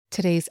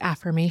Today's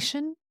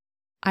affirmation: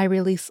 I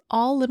release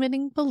all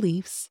limiting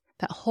beliefs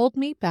that hold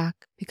me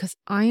back because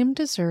I am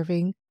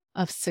deserving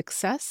of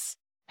success,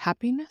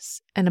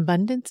 happiness, and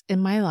abundance in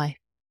my life.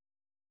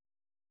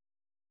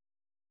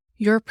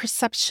 Your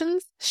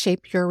perceptions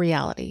shape your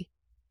reality.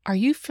 Are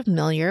you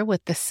familiar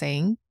with this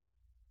saying?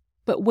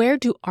 But where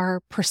do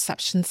our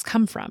perceptions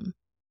come from?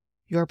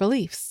 Your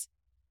beliefs.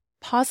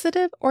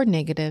 Positive or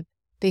negative,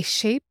 they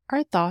shape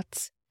our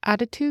thoughts,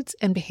 attitudes,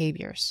 and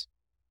behaviors.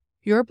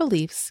 Your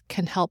beliefs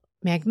can help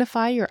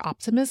magnify your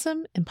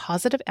optimism and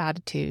positive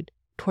attitude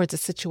towards a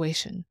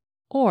situation,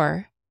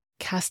 or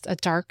cast a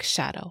dark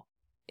shadow,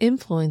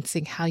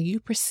 influencing how you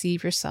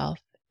perceive yourself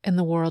and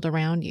the world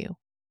around you.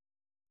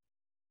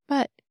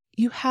 But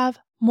you have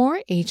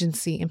more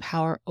agency and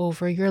power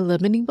over your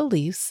limiting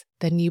beliefs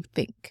than you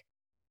think.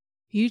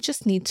 You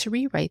just need to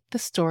rewrite the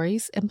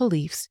stories and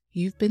beliefs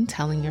you've been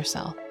telling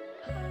yourself.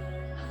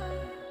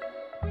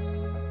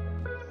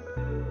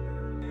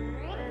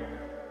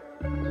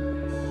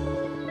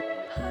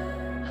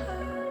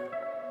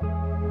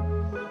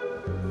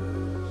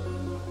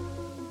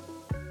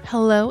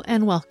 Hello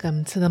and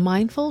welcome to the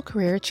Mindful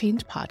Career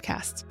Change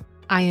Podcast.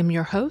 I am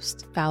your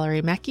host,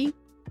 Valerie Mackey,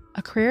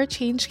 a career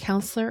change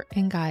counselor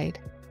and guide.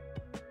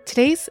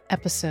 Today's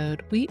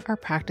episode, we are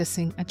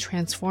practicing a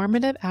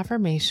transformative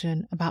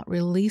affirmation about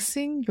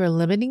releasing your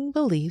limiting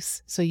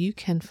beliefs so you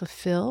can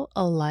fulfill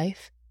a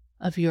life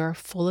of your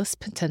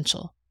fullest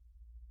potential.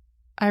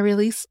 I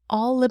release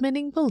all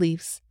limiting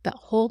beliefs that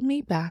hold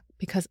me back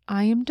because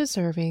I am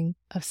deserving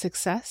of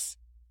success,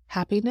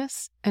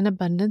 happiness, and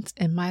abundance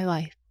in my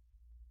life.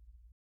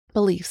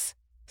 Beliefs,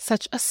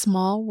 such a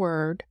small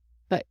word,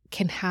 but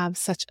can have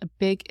such a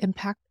big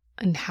impact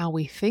on how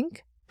we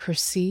think,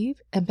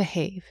 perceive, and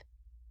behave.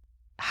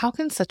 How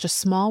can such a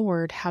small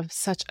word have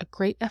such a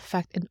great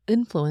effect and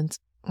influence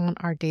on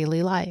our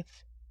daily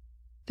life?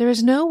 There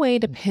is no way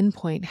to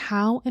pinpoint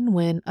how and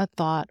when a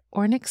thought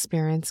or an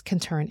experience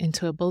can turn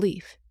into a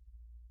belief.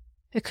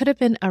 It could have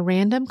been a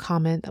random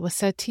comment that was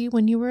said to you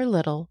when you were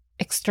little,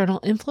 external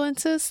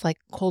influences like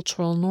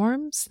cultural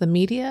norms, the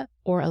media,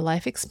 or a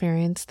life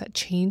experience that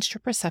changed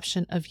your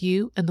perception of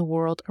you and the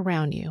world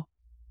around you.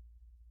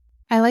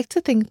 I like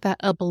to think that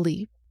a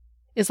belief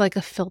is like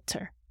a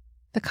filter,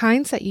 the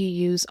kinds that you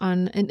use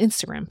on an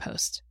Instagram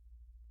post.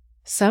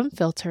 Some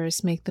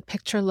filters make the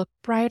picture look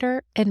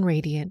brighter and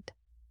radiant,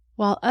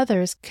 while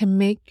others can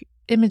make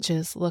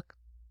images look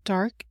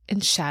dark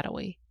and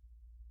shadowy.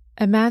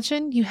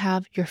 Imagine you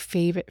have your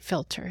favorite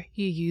filter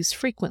you use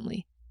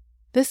frequently.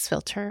 This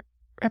filter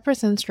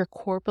represents your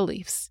core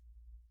beliefs.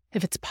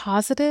 If it's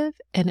positive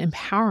and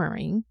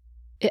empowering,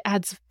 it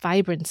adds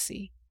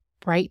vibrancy,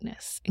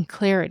 brightness, and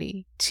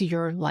clarity to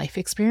your life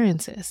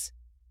experiences.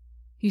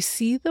 You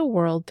see the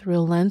world through a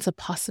lens of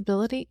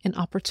possibility and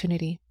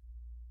opportunity.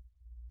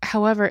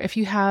 However, if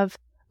you have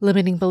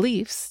limiting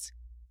beliefs,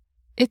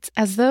 it's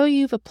as though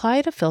you've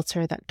applied a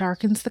filter that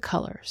darkens the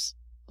colors,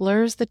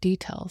 blurs the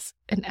details,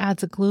 and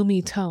adds a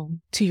gloomy tone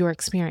to your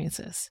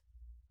experiences.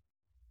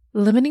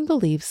 Limiting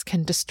beliefs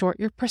can distort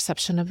your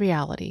perception of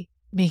reality,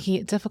 making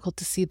it difficult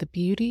to see the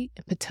beauty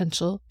and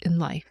potential in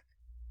life.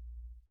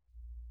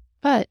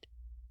 But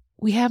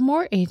we have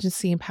more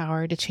agency and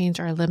power to change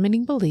our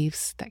limiting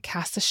beliefs that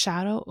cast a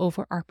shadow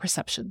over our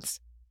perceptions.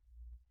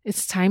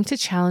 It's time to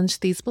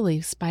challenge these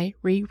beliefs by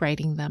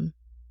rewriting them.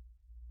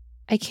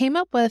 I came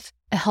up with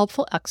a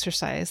helpful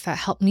exercise that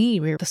helped me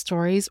rewrite the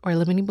stories or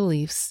limiting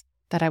beliefs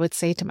that I would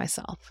say to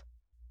myself.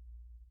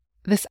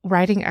 This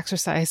writing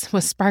exercise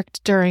was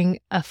sparked during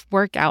a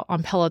workout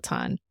on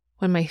Peloton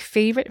when my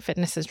favorite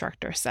fitness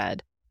instructor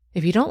said,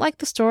 "If you don't like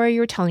the story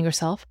you're telling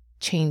yourself,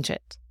 change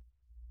it."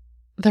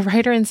 The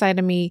writer inside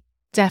of me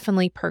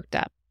definitely perked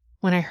up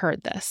when I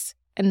heard this,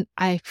 and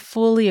I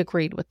fully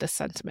agreed with this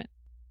sentiment.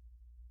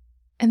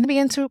 And then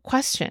began to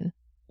question,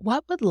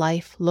 what would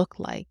life look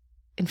like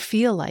and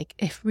feel like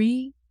if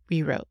we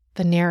rewrote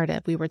the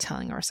narrative we were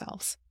telling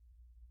ourselves?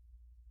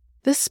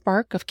 This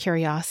spark of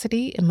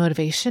curiosity and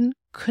motivation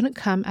couldn't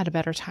come at a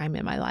better time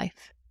in my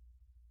life.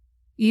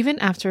 Even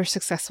after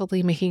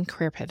successfully making a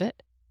career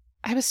pivot,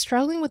 I was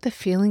struggling with the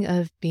feeling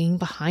of being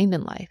behind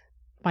in life,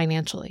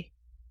 financially.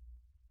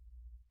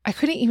 I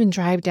couldn't even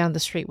drive down the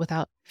street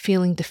without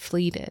feeling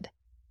deflated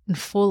and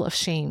full of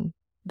shame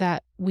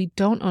that we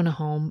don't own a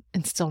home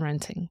and still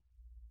renting.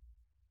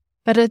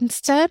 But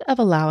instead of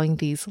allowing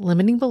these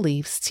limiting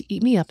beliefs to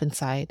eat me up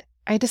inside,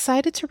 I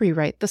decided to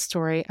rewrite the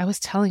story I was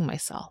telling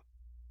myself.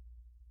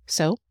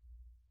 So,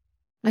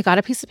 I got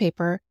a piece of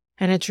paper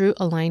and I drew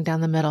a line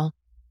down the middle.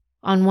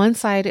 On one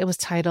side, it was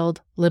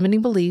titled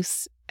Limiting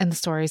Beliefs and the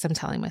Stories I'm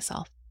Telling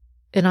Myself.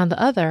 And on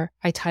the other,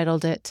 I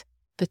titled it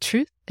The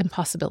Truth and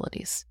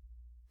Possibilities.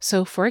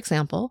 So, for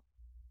example,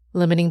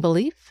 limiting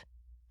belief,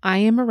 I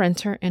am a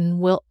renter and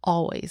will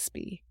always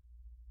be.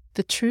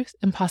 The truth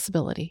and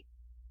possibility,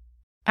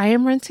 I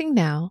am renting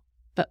now,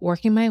 but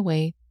working my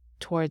way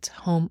towards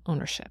home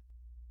ownership.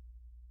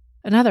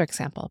 Another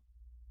example,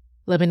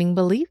 limiting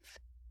belief,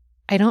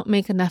 I don't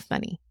make enough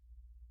money.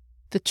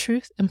 The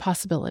truth and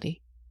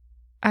possibility,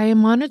 I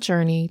am on a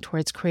journey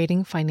towards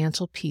creating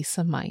financial peace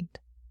of mind.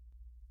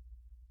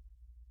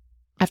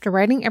 After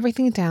writing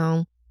everything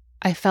down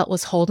I felt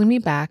was holding me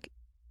back,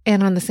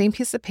 and on the same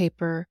piece of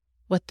paper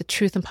what the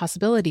truth and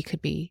possibility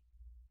could be,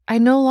 I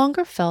no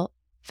longer felt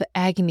the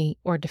agony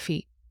or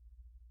defeat.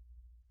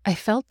 I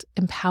felt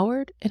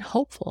empowered and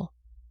hopeful.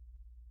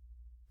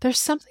 There's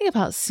something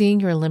about seeing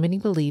your limiting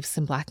beliefs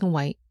in black and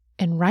white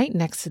and right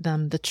next to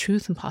them the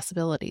truth and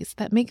possibilities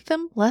that make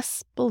them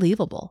less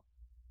believable.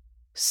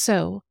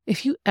 So,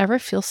 if you ever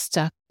feel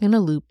stuck in a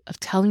loop of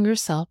telling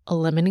yourself a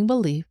limiting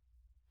belief,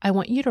 I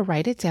want you to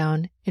write it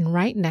down and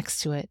right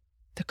next to it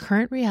the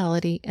current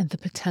reality and the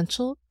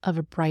potential of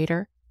a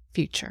brighter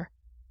future.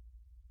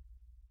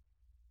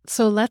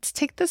 So let's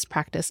take this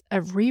practice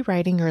of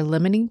rewriting your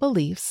limiting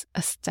beliefs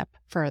a step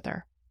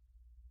further.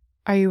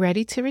 Are you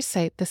ready to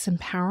recite this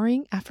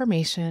empowering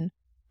affirmation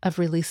of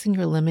releasing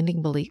your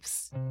limiting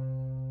beliefs?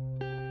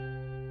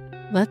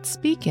 Let's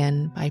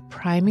begin by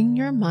priming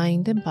your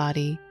mind and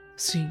body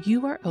so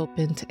you are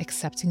open to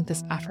accepting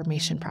this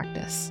affirmation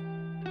practice.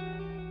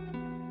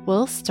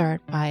 We'll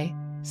start by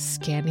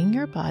scanning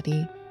your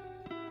body,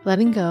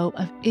 letting go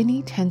of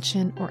any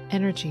tension or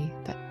energy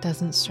that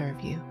doesn't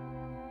serve you.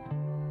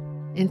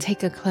 And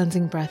take a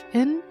cleansing breath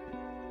in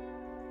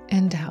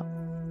and out.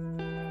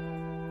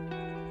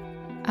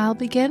 I'll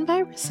begin by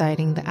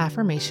reciting the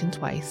affirmation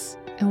twice,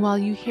 and while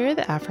you hear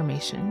the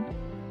affirmation,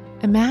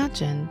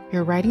 imagine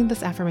you're writing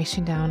this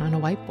affirmation down on a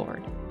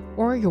whiteboard,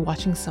 or you're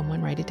watching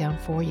someone write it down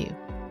for you.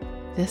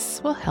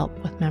 This will help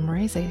with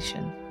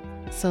memorization,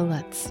 so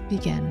let's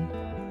begin.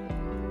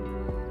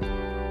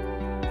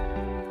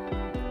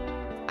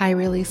 I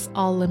release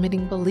all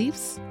limiting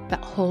beliefs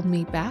that hold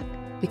me back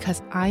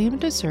because I am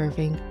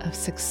deserving of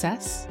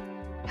success,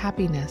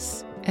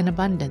 happiness, and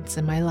abundance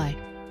in my life.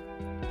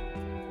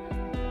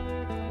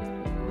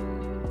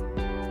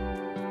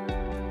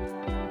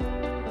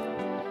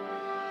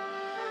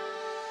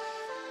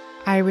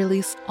 I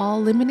release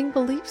all limiting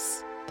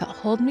beliefs that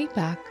hold me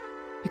back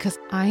because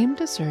I am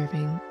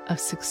deserving of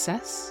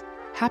success,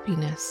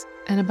 happiness,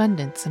 and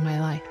abundance in my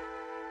life.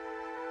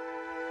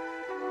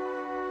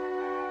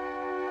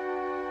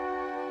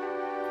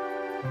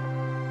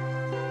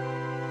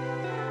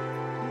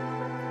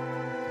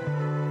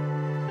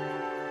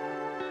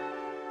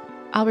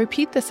 I'll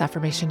repeat this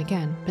affirmation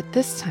again, but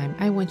this time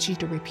I want you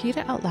to repeat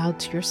it out loud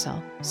to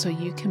yourself so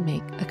you can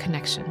make a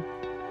connection.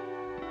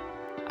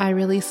 I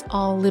release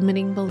all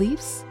limiting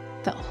beliefs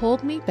that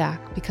hold me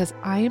back because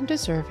I am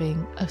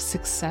deserving of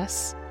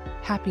success,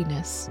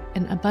 happiness,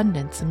 and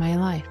abundance in my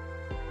life.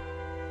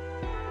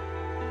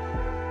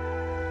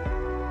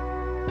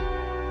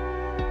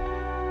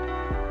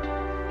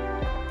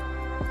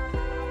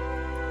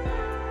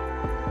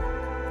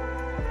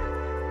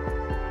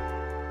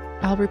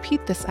 I'll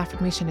repeat this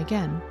affirmation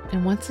again,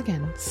 and once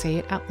again, say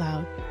it out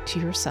loud to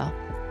yourself.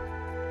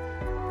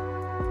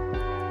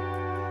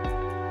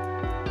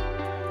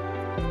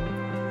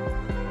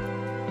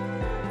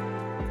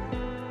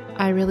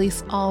 I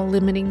release all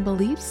limiting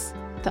beliefs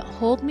that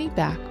hold me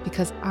back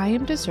because I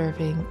am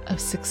deserving of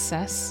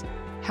success,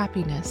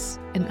 happiness,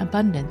 and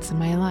abundance in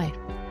my life.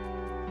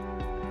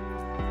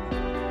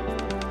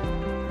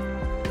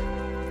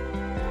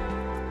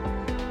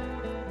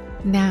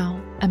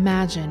 Now,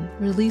 imagine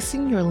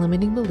releasing your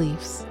limiting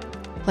beliefs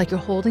like you're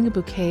holding a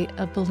bouquet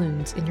of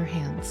balloons in your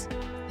hands,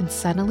 and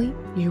suddenly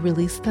you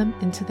release them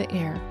into the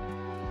air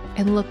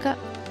and look up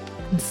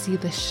and see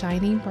the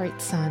shining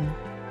bright sun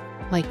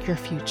like your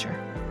future.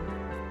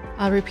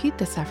 I'll repeat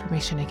this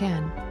affirmation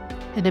again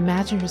and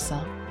imagine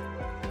yourself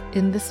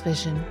in this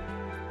vision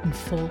in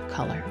full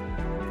color.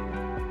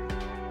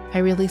 I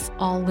release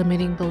all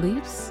limiting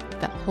beliefs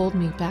that hold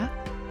me back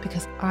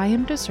because I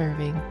am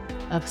deserving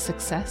of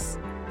success,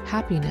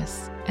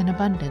 happiness, and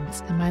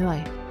abundance in my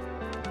life.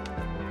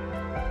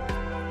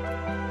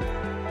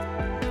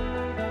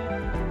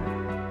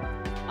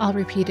 I'll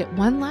repeat it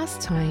one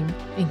last time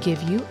and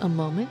give you a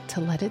moment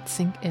to let it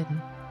sink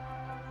in.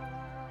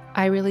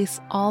 I release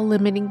all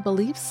limiting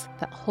beliefs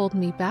that hold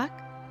me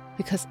back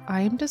because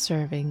I am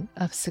deserving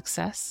of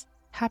success,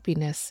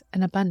 happiness,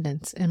 and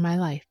abundance in my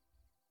life.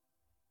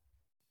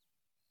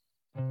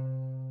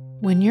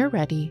 When you're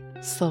ready,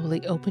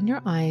 slowly open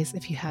your eyes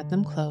if you had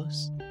them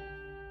closed,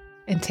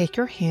 and take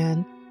your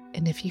hand,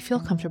 and if you feel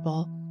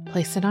comfortable,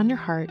 place it on your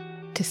heart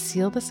to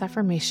seal this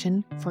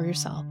affirmation for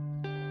yourself.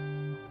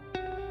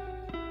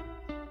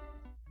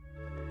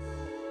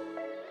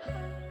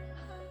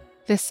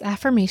 This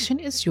affirmation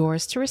is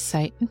yours to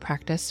recite and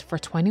practice for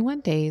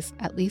 21 days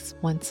at least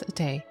once a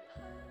day.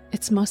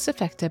 It's most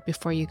effective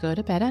before you go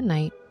to bed at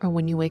night or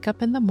when you wake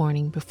up in the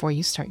morning before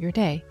you start your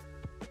day.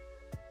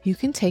 You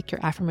can take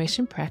your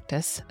affirmation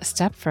practice a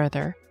step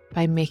further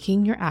by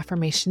making your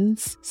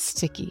affirmations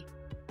sticky,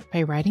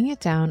 by writing it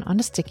down on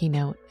a sticky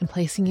note and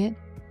placing it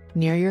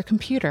near your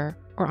computer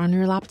or on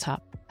your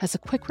laptop as a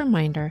quick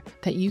reminder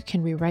that you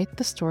can rewrite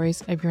the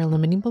stories of your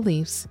limiting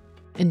beliefs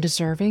and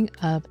deserving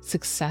of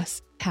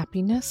success,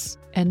 happiness,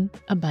 and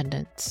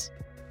abundance.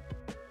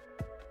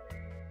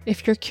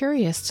 If you're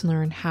curious to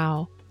learn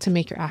how to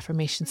make your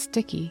affirmations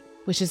sticky,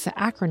 which is the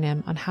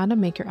acronym on how to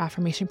make your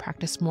affirmation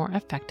practice more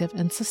effective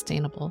and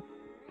sustainable,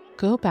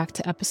 go back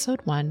to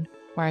episode 1,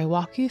 where I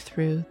walk you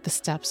through the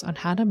steps on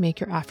how to make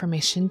your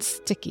affirmation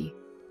sticky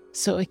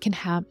so it can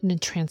have a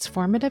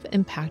transformative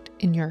impact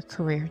in your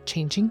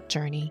career-changing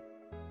journey.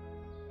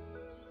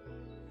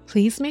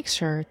 Please make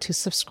sure to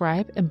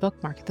subscribe and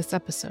bookmark this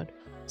episode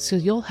so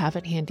you'll have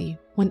it handy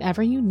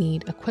whenever you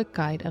need a quick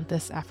guide of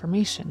this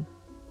affirmation.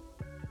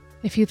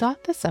 If you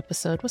thought this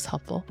episode was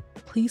helpful,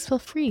 please feel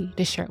free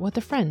to share it with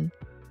a friend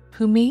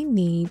who may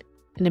need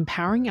an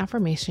empowering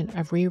affirmation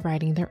of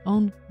rewriting their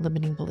own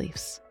limiting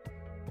beliefs,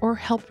 or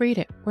help rate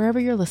it wherever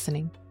you're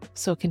listening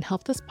so it can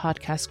help this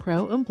podcast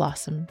grow and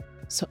blossom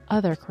so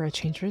other career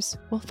changers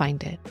will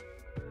find it.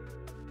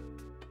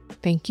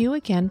 Thank you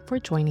again for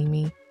joining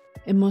me,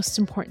 and most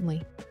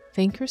importantly,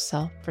 thank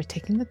yourself for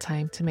taking the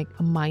time to make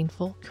a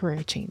mindful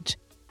career change.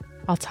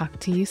 I'll talk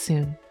to you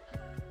soon.